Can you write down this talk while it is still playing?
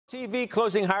TV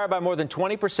closing higher by more than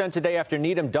 20% today after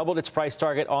Needham doubled its price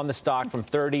target on the stock from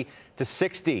 30 to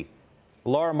 60.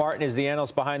 Laura Martin is the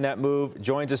analyst behind that move,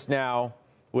 joins us now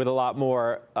with a lot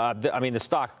more. The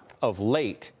stock of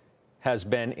late has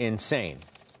been insane.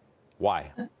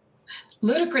 Why?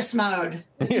 Ludicrous mode.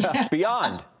 Yeah,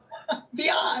 beyond.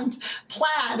 Beyond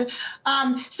plaid.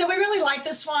 So we really like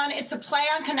this one. It's a play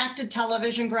on connected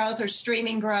television growth or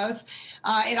streaming growth.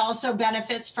 It also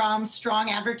benefits from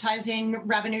strong advertising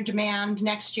revenue demand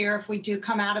next year if we do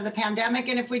come out of the pandemic.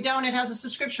 And if we don't, it has a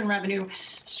subscription revenue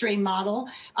stream model.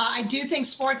 I do think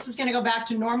sports is going to go back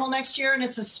to normal next year, and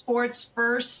it's a sports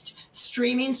first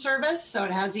streaming service. So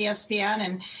it has ESPN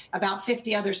and about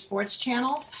 50 other sports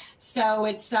channels. So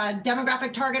it's a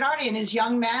demographic target audience is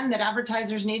young men that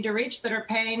advertisers need to reach that are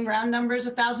paying round numbers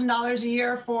 $1,000 a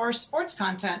year for sports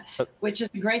content, which is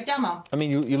a great demo. I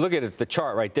mean, you look at it, the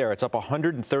chart right there, it's up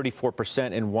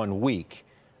 134% in 1 week,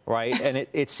 right? And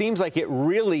it seems like it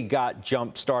really got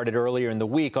jump started earlier in the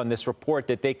week on this report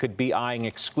that they could be eyeing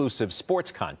exclusive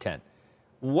sports content.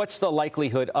 What's the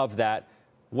likelihood of that?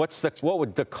 What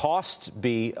would the cost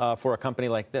be for a company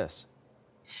like this?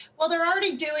 Well, they're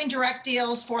already doing direct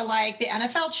deals for like the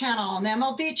NFL channel and the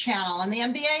MLB channel and the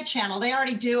NBA channel. They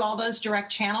already do all those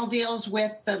direct channel deals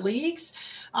with the leagues.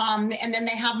 And then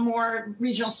they have more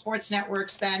regional sports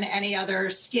networks than any other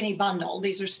skinny bundle.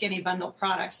 These are skinny bundle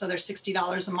products. So they're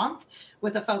 $60 a month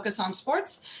with a focus on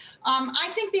sports. I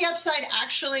think the upside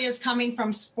actually is coming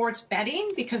from sports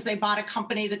betting because they bought a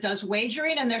company that does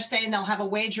wagering, and they're saying they'll have a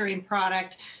wagering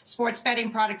product, sports betting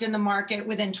product in the market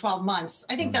within 12 months.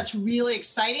 I think that's really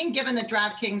exciting given that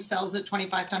DraftKings sells at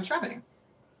 25 times revenue.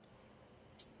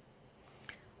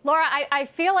 Laura, I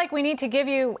feel like we need to give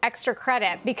you extra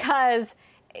credit because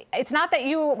it's not that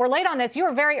you were late on this. You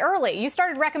were very early. You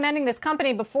started recommending this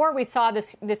company before we saw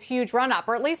this huge run up,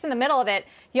 or at least in the middle of it.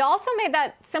 You also made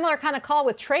that similar kind of call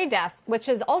with Trade Desk, which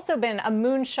has also been a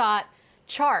moonshot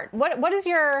chart. What is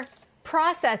your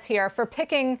process here for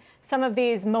picking some of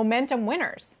these momentum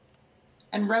winners?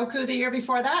 And Roku the year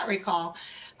before that, recall.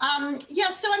 I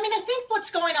think what's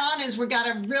going on is we've got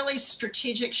a really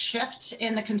strategic shift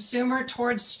in the consumer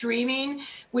towards streaming,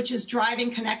 which is driving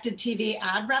connected TV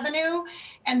ad revenue.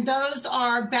 And those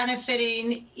are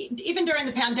benefiting even during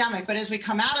the pandemic. But as we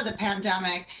come out of the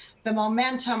pandemic, the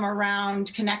momentum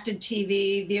around connected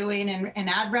TV viewing and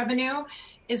ad revenue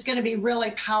is going to be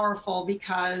really powerful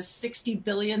because $60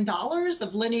 billion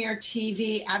of linear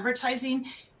TV advertising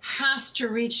has to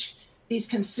reach these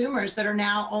consumers that are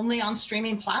now only on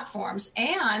streaming platforms,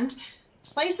 and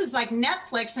places like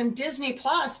Netflix and Disney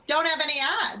Plus don't have any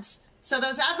ads. So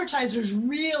those advertisers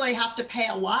really have to pay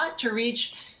a lot to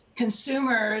reach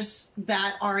consumers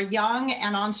that are young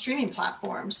and on streaming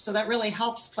platforms. So that really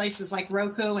helps places like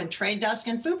Roku and Trade Desk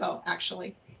and Fubo,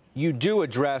 actually. You do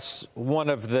address one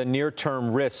of the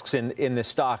near-term risks in the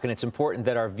stock, and it's important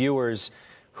that our viewers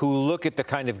who look at the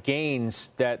kind of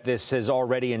gains that this has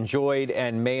already enjoyed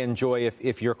and may enjoy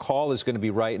if your call is going to be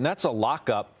right. And that's a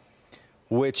lockup,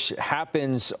 which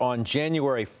happens on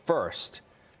January 1st,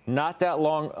 not that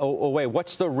long away.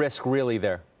 What's the risk really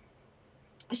there?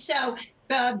 So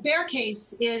the bear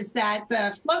case is that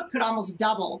the float could almost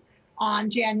double on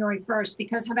January 1st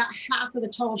because about half of the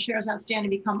total shares outstanding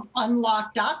become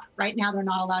unlocked up. Right now, they're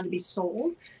not allowed to be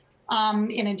sold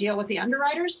in a deal with the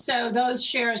underwriters. So those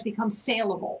shares become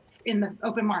saleable in the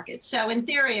open market. So in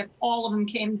theory, if all of them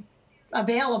came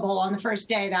available on the first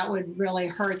day, that would really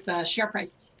hurt the share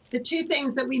price. The two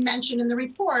things that we mentioned in the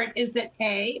report is that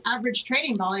average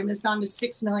trading volume has gone to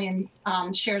 6 million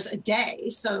shares a day.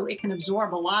 So it can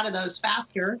absorb a lot of those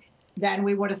faster than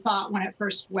we would have thought when it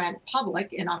first went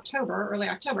public in October, early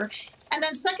October. And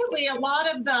then secondly, a lot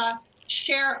of the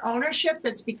share ownership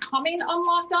that's becoming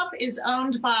unlocked up is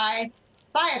owned by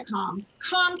Viacom,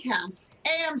 Comcast,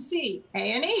 AMC,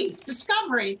 A&E,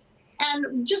 Discovery.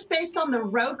 And just based on the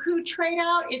Roku trade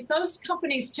out, those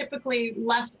companies typically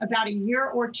left about a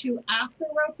year or two after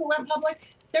Roku went public.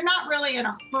 They're not really in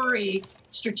a hurry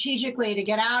strategically to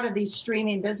get out of these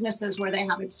streaming businesses where they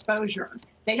have exposure.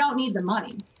 They don't need the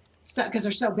money because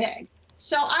they're so big.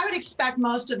 So I would expect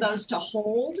most of those to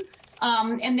hold.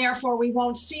 And therefore, we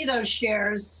won't see those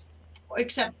shares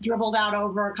except dribbled out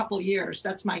over a couple of years.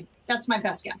 That's my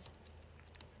best guess.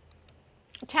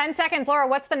 10 seconds, Laura.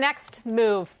 What's the next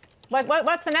move?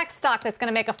 What's the next stock that's going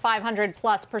to make a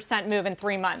 500+% move in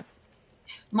 3 months?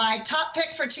 My top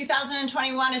pick for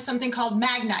 2021 is something called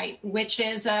Magnite, which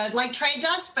is like Trade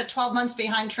Desk, but 12 months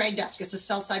behind Trade Desk. It's a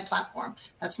sell-side platform.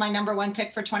 That's my #1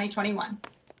 pick for 2021.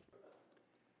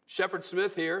 Shepard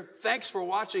Smith here. Thanks for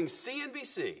watching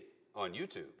CNBC on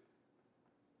YouTube.